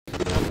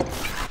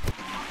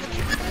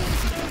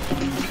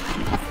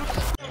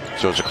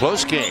So it's a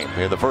close game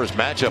in the first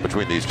matchup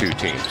between these two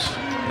teams.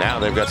 Now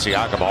they've got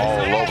Siakam all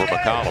over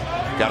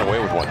McCollum. Got away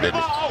with one, didn't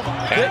he?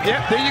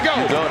 Yeah, there you go.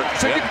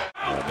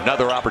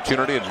 Another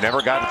opportunity and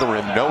never got to the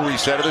rim. No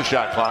reset of the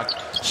shot clock.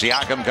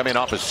 Siakam coming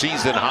off a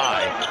season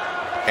high.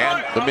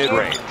 And the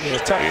mid-range. Yeah,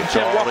 it's tough. You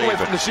can't walk away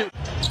from the shoot.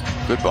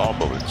 Good ball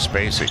movement,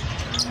 spacing.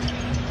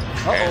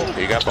 And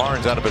he got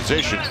Barnes out of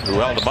position, who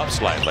held him up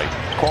slightly.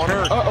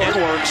 Corner, it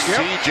works.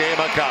 Yep. C.J.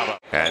 McCollum.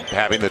 And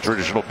having the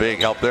traditional big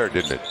help there,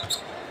 didn't it?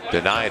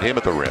 Denied him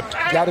at the rim.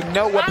 Got to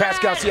know what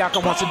Pascal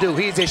Siakam wants to do.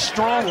 He's a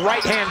strong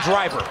right-hand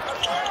driver.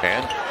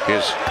 And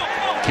is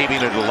keeping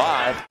it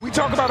alive. We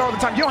talk about all the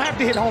time, you don't have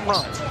to hit home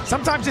runs.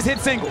 Sometimes just hit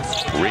singles.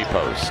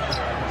 Repost.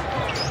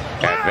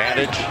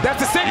 Advantage.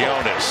 That's a single.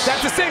 Jonas.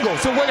 That's a single.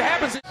 So what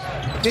happens is,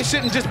 this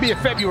shouldn't just be a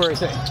February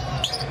thing.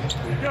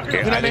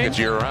 You know I think it's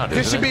year-round.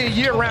 This should be a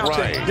year-round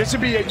right. thing. This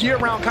should be a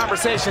year-round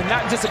conversation,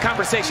 not just a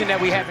conversation that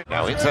we have.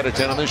 Now inside of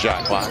 10 on the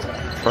shot clock.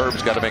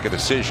 Herb's got to make a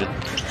decision,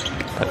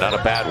 and not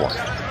a bad one.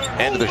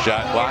 End of the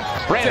shot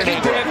clock. Brandon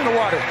Ingram in the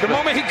water. The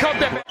moment he caught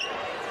that.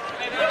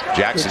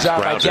 Jackson's Good job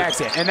by grounded.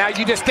 Jackson. And now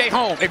you just stay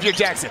home if you're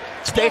Jackson.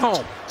 Stay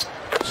home.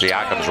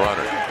 Siakam's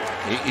runner.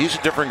 He's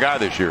a different guy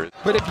this year.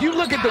 But if you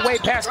look at the way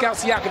Pascal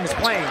Siakam is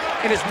playing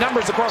and his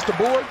numbers across the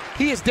board,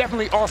 he is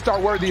definitely all-star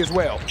worthy as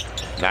well.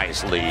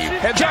 Nice lead.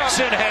 Heads up.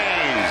 Jackson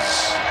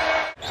Hayes.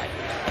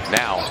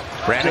 Now,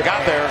 Brandon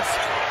got there.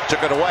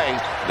 Took it away.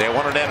 They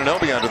wanted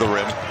Anunoby under the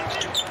rim.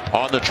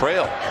 On the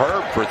trail.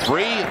 Herb for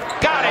three.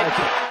 Got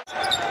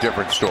it.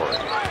 Different story.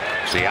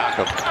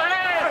 Siakam.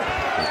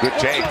 Good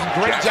take.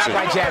 Great job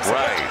by Jackson.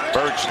 Right.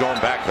 Bird's going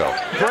back, though.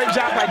 Great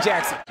job by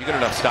Jackson. You get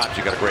enough stops,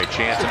 you got a great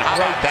chance. And how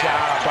Great about that?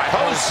 job by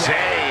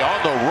Jose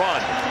on the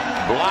run.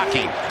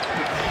 Blocking.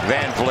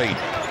 Van Vliet.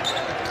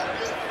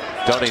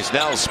 Tony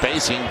Snell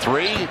spacing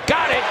three.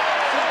 Got it.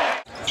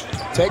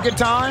 Take your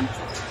time.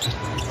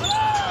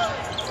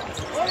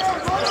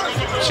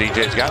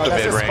 CJ's got the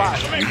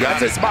mid-range. You got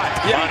That's his it. spot.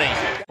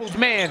 Money.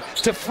 Man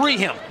to free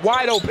him.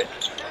 Wide open.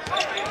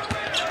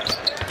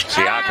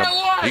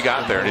 Siakam, he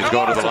got there and he's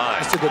going to the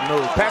line. That's a good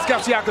move.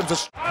 Pascal Siakam's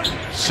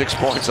a 6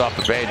 points off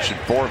the bench and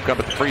 4 have come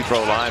at the free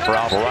throw line for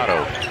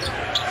Alvarado.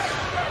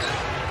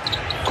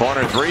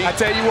 Corner three. I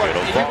tell you what.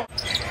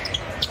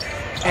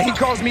 And he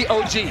calls me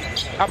OG.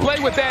 I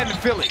played with that in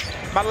Philly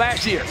my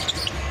last year.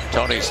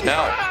 Tony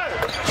Snell.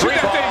 Shoot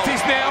that thing, T.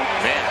 Snell.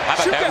 Man, how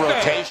about Shoot that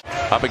rotation?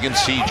 Up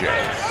against CJ.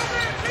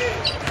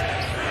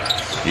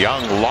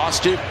 Young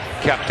lost it,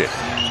 kept it.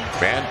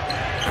 Man,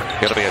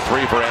 it'll be a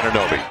three for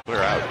Anunoby.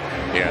 Clear out.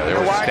 Yeah, there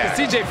was why? stat.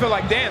 Because CJ feel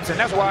like dancing.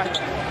 That's why.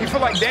 He feel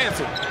like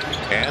dancing.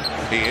 And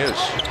he is.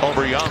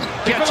 Over Young.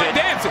 He Gets feel it.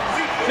 like dancing.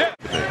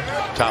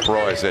 Yeah. Top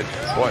row, I said,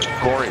 what?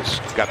 Corey's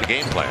got the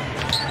game plan.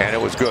 And it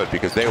was good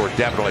because they were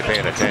definitely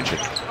paying attention.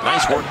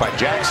 Nice work by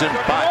Jackson,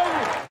 but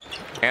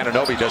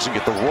Anunoby doesn't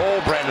get the roll.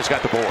 Brandon's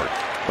got the board.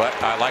 But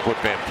I like what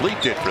Van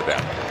Vliet did for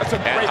them. That's a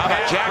And great how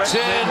about pass.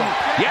 Jackson?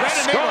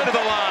 Yes, going to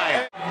the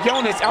line.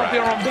 Jonas out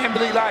there on Van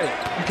Vliet line.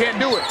 You can't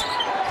do it.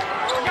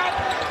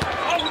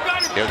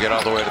 He'll get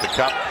all the way to the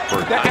cup for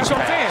a That's nice what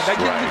I'm saying. pass. Like,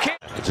 you Right. can't.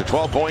 It's a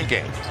 12-point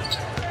game.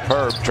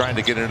 Herb trying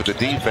to get into the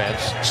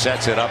defense,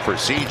 sets it up for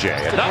CJ.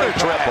 Another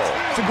triple.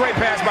 It's a great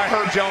pass by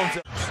Herb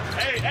Jones.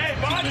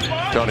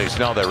 Tony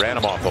Snell, they ran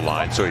him off the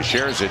line, so he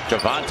shares it.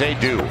 Devontae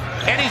Dew.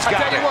 And he's I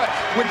got tell you it. what,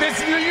 with this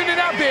unit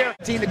out there,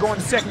 team to go in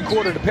the second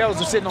quarter, the Pels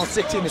are sitting on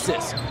 16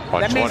 assists. On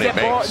That means 20 that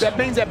ball, makes. that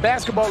means that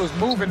basketball is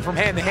moving from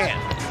hand to hand.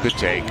 Good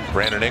take.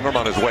 Brandon Ingram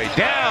on his way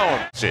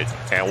down.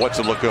 And what's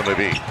it look going to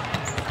be?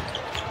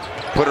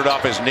 Put it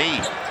off his knee.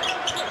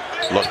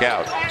 Look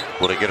out.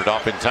 Will he get it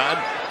off in time?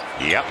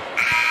 Yep.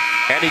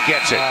 And he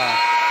gets it.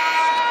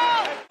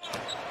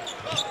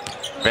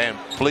 Van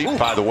Vliet,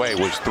 by the way,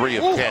 was 3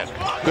 of 10.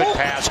 Good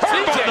pass.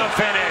 Herb on the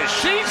finish.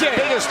 CJ.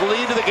 Biggest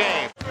lead of the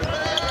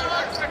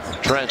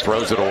game. Trent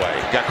throws it away.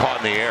 Got caught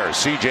in the air.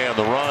 CJ on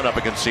the run up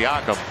against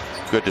Siakam.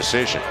 Good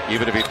decision,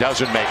 even if he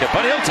doesn't make it,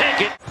 but he'll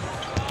take it.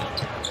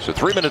 So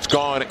 3 minutes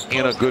gone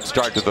in a good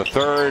start to the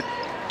third.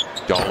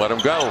 Don't let him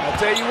go. I'll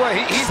tell you what,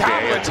 he's Stay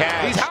hobbling.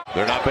 attached. He's hobbling.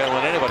 They're not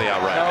bailing anybody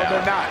out right now. No,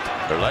 they're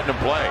not. They're letting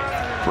him play.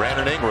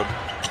 Brandon Ingram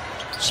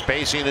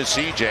spacing to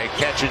CJ.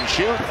 Catch and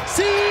shoot.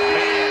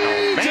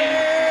 CJ!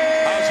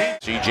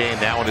 CJ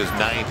now in his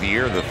 9th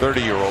year, the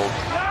 30-year-old.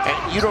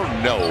 And you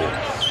don't know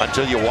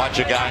until you watch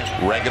a guy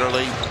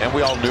regularly. And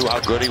we all knew how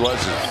good he was.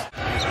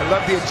 I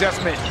love the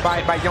adjustment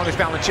by Jonas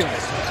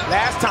Valanciunas.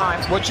 Last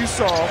time, what you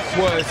saw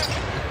was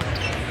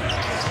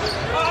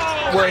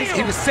where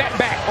he was set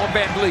back on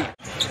Van Vliet.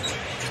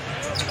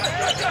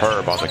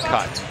 Herb on the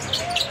cut.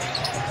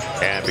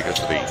 And because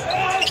of the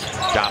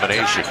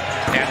domination.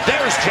 And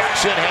there's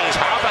Jackson Hayes.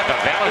 How about the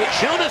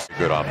Valanciunas?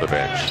 Good off the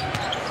bench.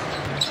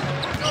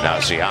 Now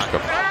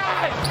Siakam.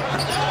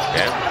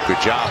 And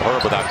good job,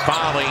 Herb, without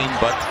fouling,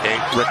 but it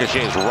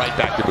ricochets right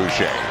back to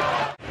Boucher.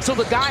 So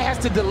the guy has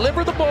to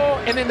deliver the ball,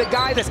 and then the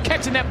guy that's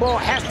catching that ball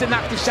has to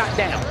knock the shot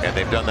down. And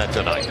they've done that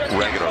tonight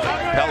regularly.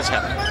 Pels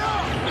have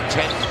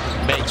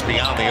 10 makes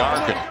beyond the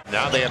arc, and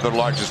now they have the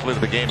largest lead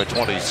of the game at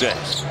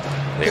 26.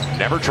 They've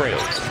never trailed.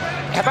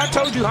 Have I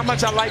told you how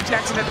much I like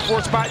Jackson at the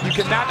 4 spot? You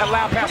cannot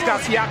allow Pascal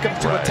Siakam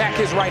to attack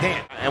his right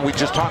hand. And we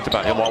just talked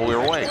about him while we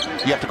were away.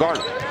 You have to guard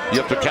him.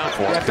 You have to account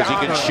for him because he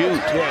can shoot.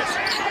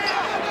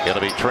 Yes.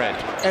 It'll be Trent.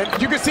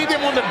 And you can see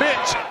them on the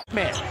bench.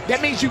 Man,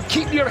 that means you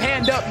keep your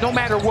hand up no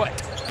matter what.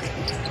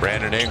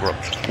 Brandon Ingram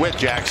with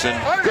Jackson.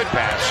 Good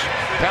pass.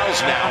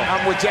 Pels now.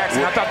 I'm with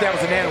Jackson. I thought that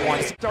was an and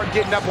one. Start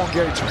getting up on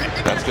Gary Trent.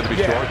 That's going to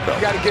be short, though.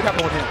 You got to get up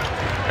on him.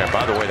 And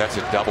by the way, that's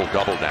a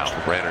double-double now for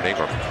Brandon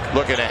Ingram.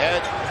 Looking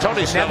ahead,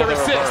 Tony Snell in the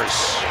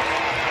reverse.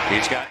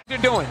 He's got. They're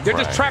doing. They're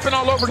just trapping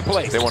all over the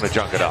place. They want to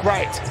junk it up.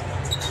 Right.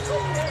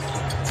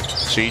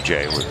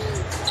 CJ with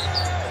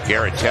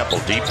Garrett Temple,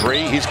 deep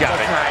three. He's got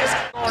it. Nice.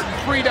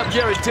 Freed up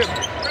Garrett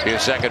Temple.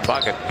 His second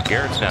bucket.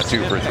 Garrett's now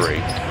 2 for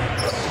 3.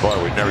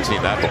 Boy, we've never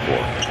seen that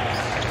before.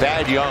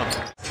 Thad Young,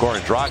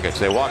 scoring Dragic.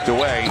 They walked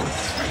away.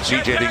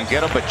 CJ didn't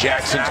get him, but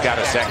Jackson's got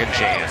a second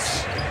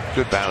chance.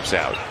 Good bounce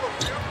out.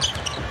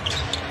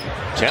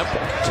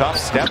 Temple, tough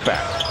step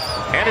back.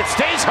 And it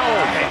stays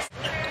home.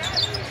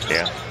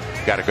 Yeah,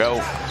 got to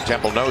go.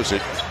 Temple knows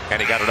it.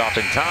 And he got it off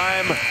in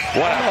time.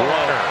 What a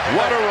runner.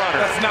 What a runner.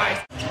 That's nice.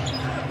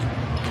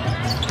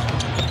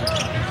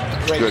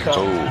 Great Good cut.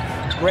 move.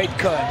 Great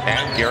cut.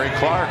 And Gary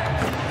Clark.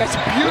 That's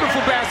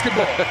beautiful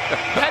basketball.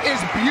 That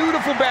is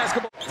beautiful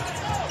basketball.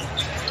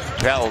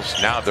 Pels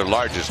now their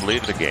largest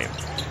lead of the game.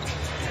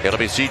 It'll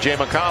be C.J.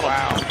 McCollum.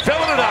 Wow.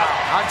 Filling it up.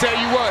 I'll tell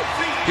you what.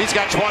 He's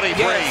got 23.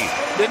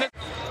 Yes.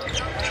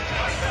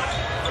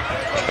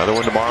 Another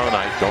one tomorrow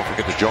night. Don't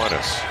forget to join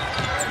us.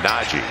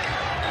 Najee.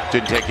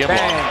 Didn't take him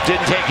long.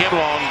 Didn't take him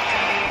long.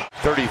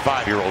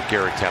 35-year-old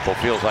Garrett Temple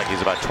feels like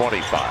he's about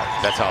 25.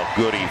 That's how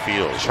good he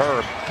feels.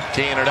 Herb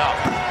teeing it up.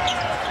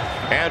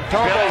 And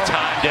Billy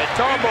timed it.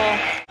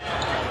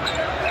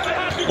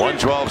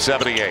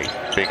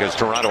 112-78 because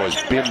Toronto has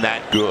been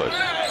that good.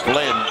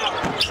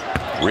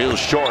 Flynn, real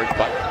short,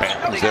 but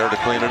Benton's there to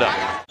clean it up.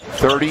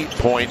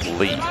 30-point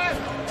lead.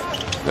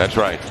 That's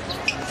right.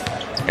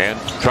 And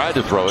tried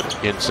to throw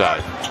it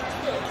inside.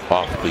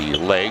 Off the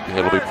leg.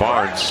 It'll be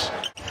Barnes.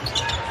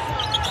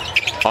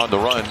 On the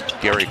run,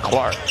 Gary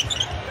Clark.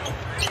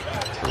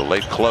 For the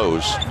late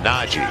close,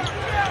 Najee.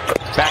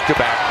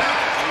 Back-to-back.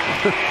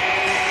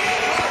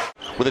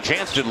 With a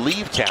chance to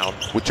leave town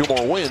with 2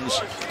 more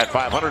wins at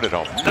 500 at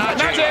home.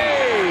 Najee!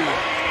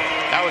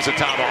 That was a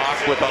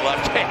tomahawk with the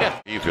left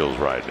hand. He feels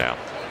right now.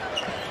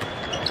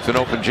 It's an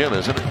open gym,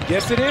 isn't it?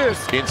 Yes, it is.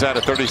 Inside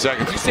of 30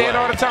 seconds. You say it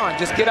all the time.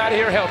 Just get out of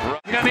here healthy.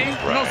 You know what I mean?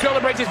 You don't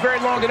celebrate this very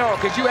long at all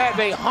because you have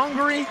a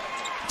hungry,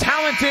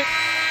 talented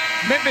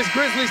Memphis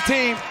Grizzlies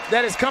team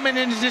that is coming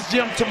into this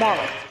gym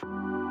tomorrow.